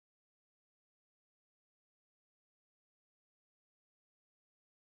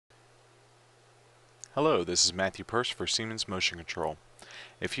Hello, this is Matthew Purse for Siemens Motion Control.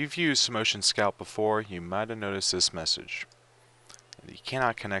 If you've used Simotion Scout before, you might have noticed this message. You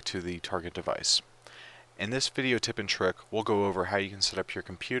cannot connect to the target device. In this video tip and trick, we'll go over how you can set up your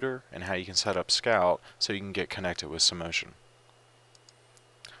computer and how you can set up Scout so you can get connected with Simotion.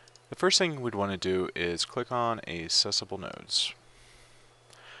 The first thing we'd want to do is click on Accessible Nodes.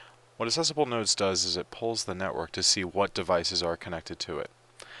 What Accessible Nodes does is it pulls the network to see what devices are connected to it.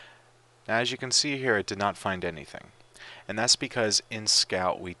 Now, as you can see here, it did not find anything. And that's because in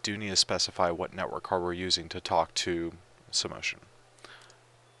Scout, we do need to specify what network card we're using to talk to Simotion.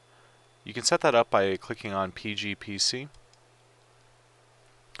 You can set that up by clicking on PGPC.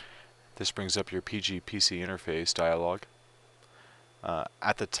 This brings up your PGPC interface dialog.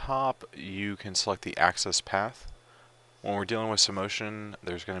 At the top, you can select the access path. When we're dealing with Simotion,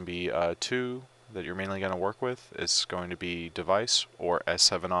 there's going to be two that you're mainly going to work with. It's going to be device or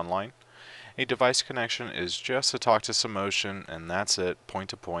S7 online. A device connection is just to talk to Simotion, and that's it, point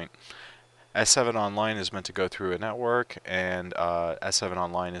to point. S7 Online is meant to go through a network, and S7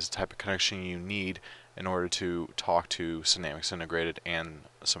 Online is the type of connection you need in order to talk to Sinamics Integrated and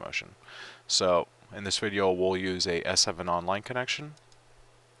Simotion. So in this video, we'll use a S7 Online connection.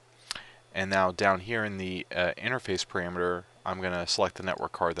 And now down here in the interface parameter, I'm going to select the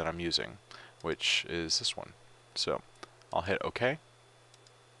network card that I'm using, which is this one. So I'll hit OK.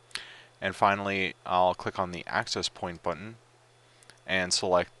 And finally, I'll click on the access point button and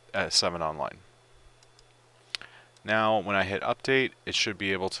select S7 Online. Now, when I hit update, it should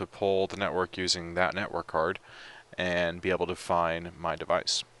be able to pull the network using that network card and be able to find my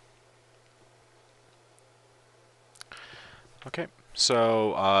device. Okay,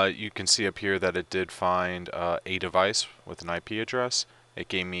 so you can see up here that it did find a device with an IP address. It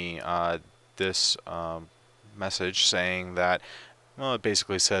gave me this message saying that, well, it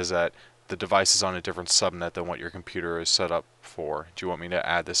basically says that the device is on a different subnet than what your computer is set up for. Do you want me to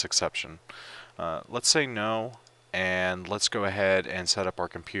add this exception? Let's say no, and let's go ahead and set up our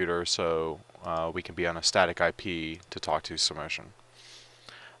computer so we can be on a static IP to talk to Simotion.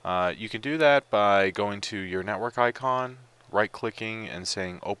 You can do that by going to your network icon, right-clicking and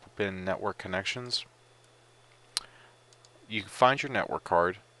saying Open Network Connections. You find your network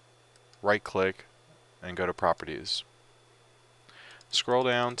card, right-click, and go to Properties. Scroll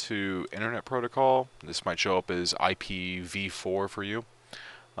down to Internet Protocol. This might show up as IPv4 for you.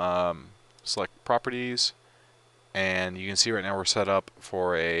 Select Properties, and you can see right now we're set up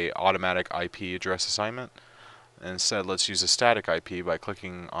for a automatic IP address assignment. Instead, let's use a static IP by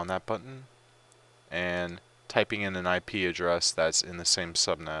clicking on that button and typing in an IP address that's in the same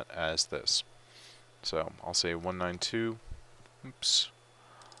subnet as this. So I'll say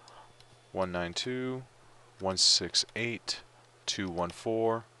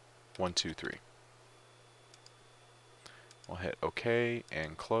 192.168.214.123. We'll hit OK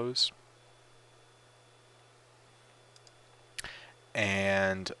and close.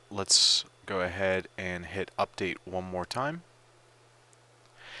 And let's go ahead and hit update one more time.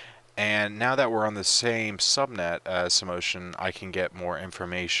 And now that we're on the same subnet as Simotion, I can get more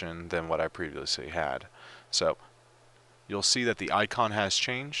information than what I previously had. So you'll see that the icon has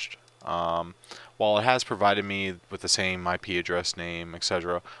changed. While it has provided me with the same IP address, name,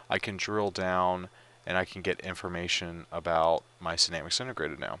 etc., I can drill down and I can get information about my Sinamics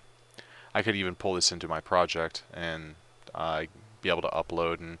Integrated now. I could even pull this into my project and be able to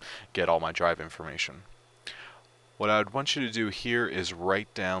upload and get all my drive information. What I would want you to do here is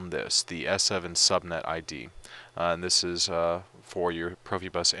write down this, the S7 subnet ID. And this is for your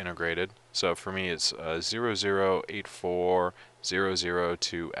Profibus integrated. So for me it's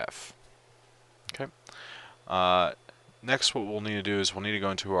 0084002F. Okay. Next, what we'll need to do is we'll need to go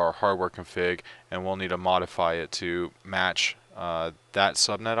into our hardware config and we'll need to modify it to match that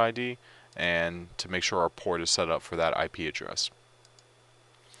subnet ID and to make sure our port is set up for that IP address.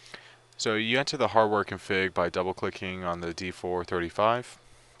 So you enter the hardware config by double-clicking on the D435.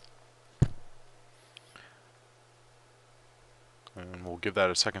 And we'll give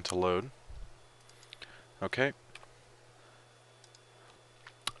that a second to load. Okay.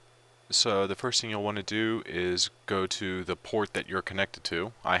 So the first thing you'll want to do is go to the port that you're connected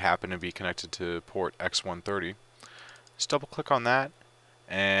to. I happen to be connected to port X130. Just double-click on that,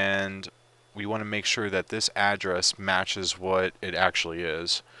 and we want to make sure that this address matches what it actually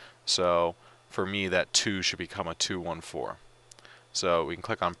is. So for me, that 2 should become a 214. So we can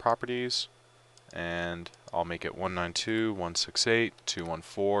click on Properties, and I'll make it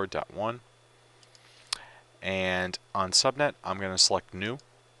 192.168.214.1. And on Subnet, I'm going to select New.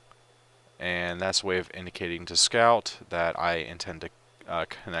 And that's a way of indicating to Scout that I intend to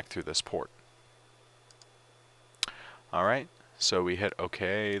connect through this port. Alright, so we hit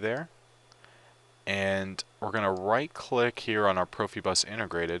OK there. And we're going to right click here on our Profibus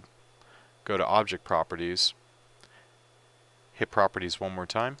Integrated, go to Object Properties, hit Properties one more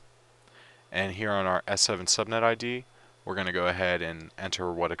time, and here on our S7 subnet ID, we're going to go ahead and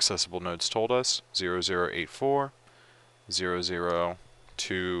enter what accessible nodes told us, 0084 002F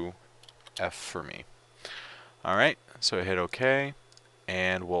for me. Alright, so hit OK,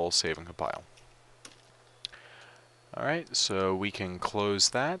 and we'll save and compile. Alright, so we can close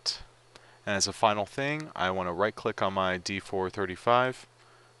that. And as a final thing, I want to right click on my D435,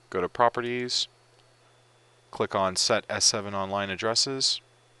 go to Properties, click on Set S7 Online Addresses,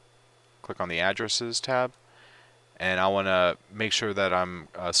 click on the Addresses tab, and I want to make sure that I'm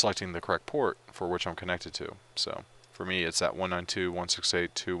selecting the correct port for which I'm connected to. So for me, it's at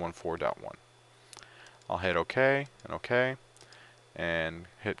 192.168.214.1. I'll hit OK and OK, and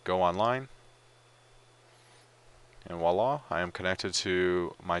hit Go Online. And voila, I am connected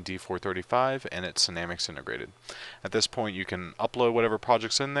to my D435 and it's Sinamics Integrated. At this point, you can upload whatever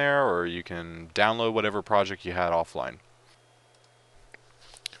project's in there, or you can download whatever project you had offline.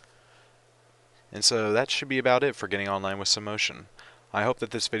 And so that should be about it for getting online with Simotion. I hope that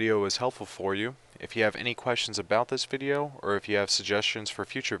this video was helpful for you. If you have any questions about this video, or if you have suggestions for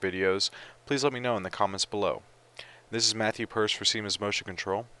future videos, please let me know in the comments below. This is Matthew Purse for Siemens Motion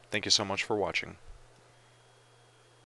Control. Thank you so much for watching.